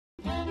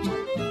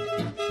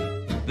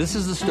This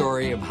is the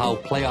story of how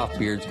playoff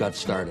beards got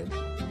started.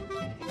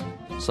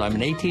 So I'm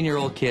an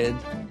 18-year-old kid.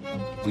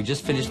 We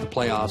just finished the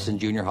playoffs in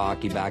junior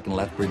hockey back in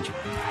Lethbridge.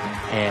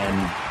 And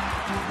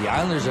the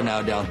Islanders are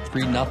now down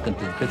 3-0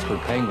 to the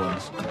Pittsburgh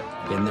Penguins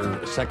in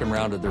their second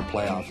round of their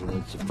playoffs.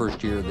 And it's the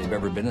first year they've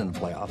ever been in the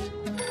playoffs.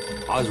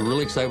 I was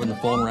really excited when the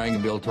phone rang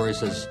and Bill Torrey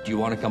says, "Do you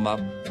want to come up?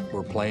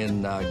 We're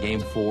playing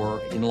Game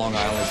 4 in Long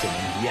Island." I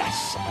said,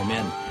 "Yes, I'm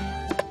in."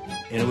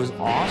 And it was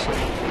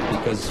awesome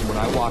because when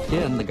I walked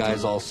in, the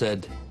guys all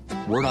said,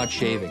 "We're not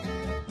shaving."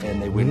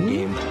 And they win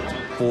Game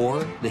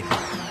 4. They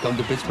come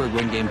to Pittsburgh,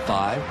 win Game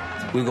 5.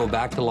 We go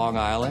back to Long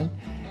Island,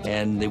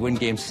 and they win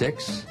Game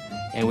 6.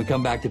 And we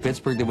come back to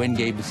Pittsburgh to win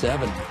Game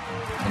 7.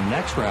 And the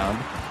next round,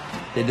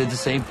 they did the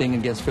same thing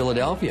against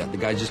Philadelphia. The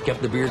guys just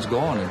kept the beards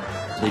going, and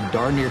they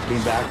darn near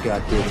came back,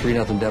 got to a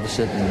 3-0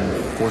 deficit,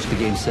 and forced to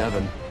Game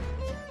 7.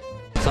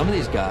 Some of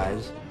these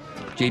guys,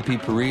 J.P.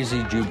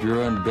 Parisi, Drew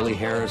Bruin, Billy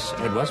Harris,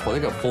 Ed Westfall, they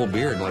got full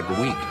beard in like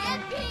a week.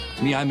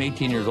 Me, I'm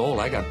 18 years old.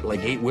 I got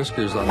like 8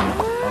 whiskers on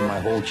my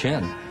whole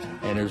chin.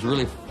 And it was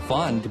really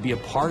fun to be a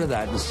part of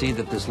that and see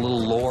that this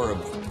little lore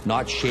of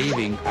not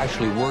shaving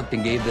actually worked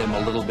and gave them a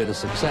little bit of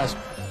success.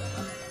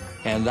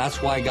 And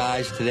that's why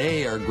guys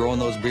today are growing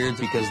those beards,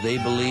 because they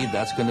believe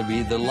that's going to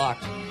be the luck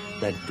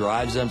that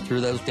drives them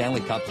through those Stanley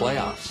Cup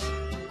playoffs.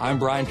 I'm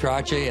Bryan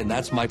Trottier, and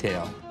that's my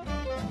tale.